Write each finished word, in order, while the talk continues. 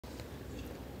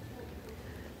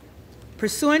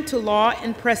Pursuant to law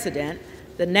and precedent,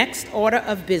 the next order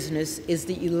of business is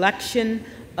the election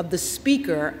of the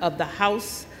Speaker of the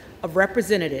House of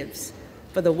Representatives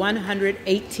for the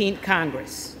 118th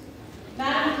Congress.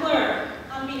 Madam Clerk,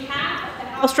 on behalf of the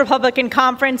House Republican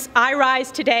Conference, I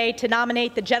rise today to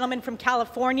nominate the gentleman from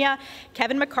California,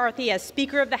 Kevin McCarthy, as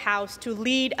Speaker of the House to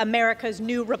lead America's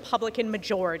new Republican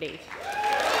majority.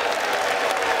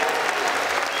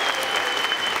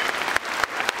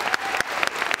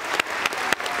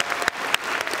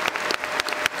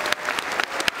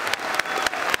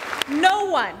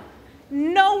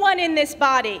 No one in this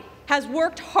body has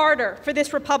worked harder for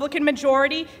this Republican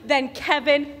majority than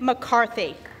Kevin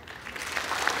McCarthy.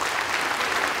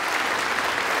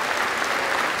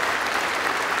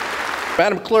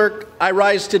 Madam Clerk, I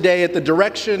rise today at the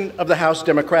direction of the House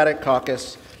Democratic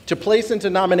Caucus to place into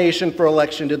nomination for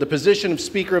election to the position of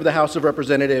Speaker of the House of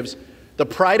Representatives the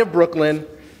pride of Brooklyn,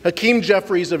 Hakeem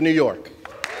Jeffries of New York.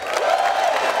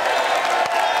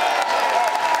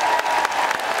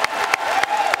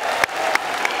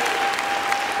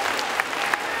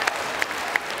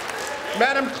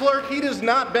 Madam Clerk, he does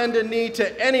not bend a knee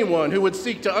to anyone who would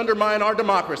seek to undermine our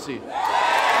democracy.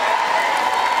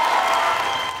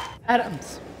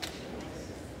 Adams.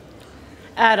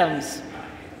 Adams.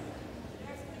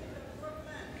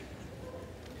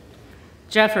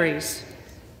 Jeffries.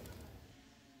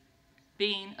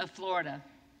 Bean of Florida.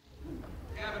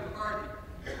 Kevin McCarthy.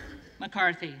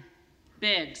 McCarthy.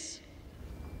 Biggs.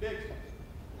 Biggs.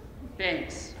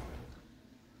 Biggs.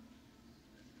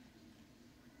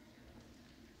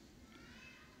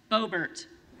 Boebert.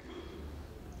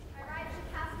 I rise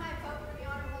to cast my vote for the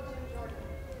Honorable Jim Jordan.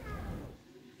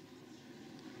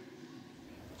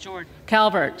 Jordan.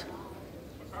 Calvert.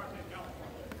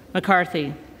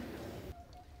 McCarthy.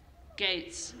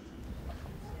 Gates.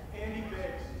 Andy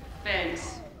Biggs.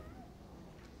 Biggs.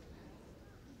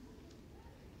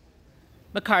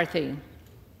 McCarthy.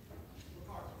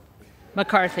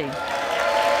 McCarthy.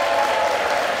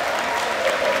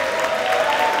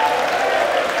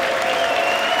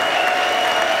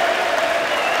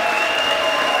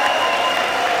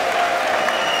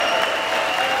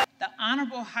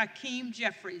 Honorable Hakeem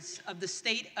Jeffries of the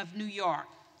state of New York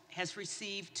has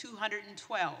received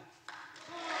 212.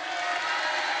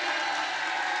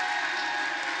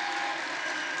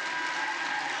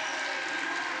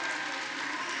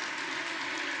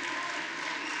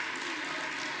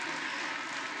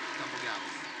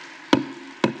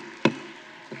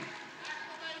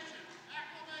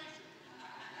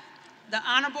 The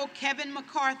Honorable Kevin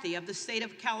McCarthy of the state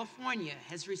of California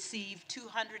has received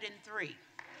 203.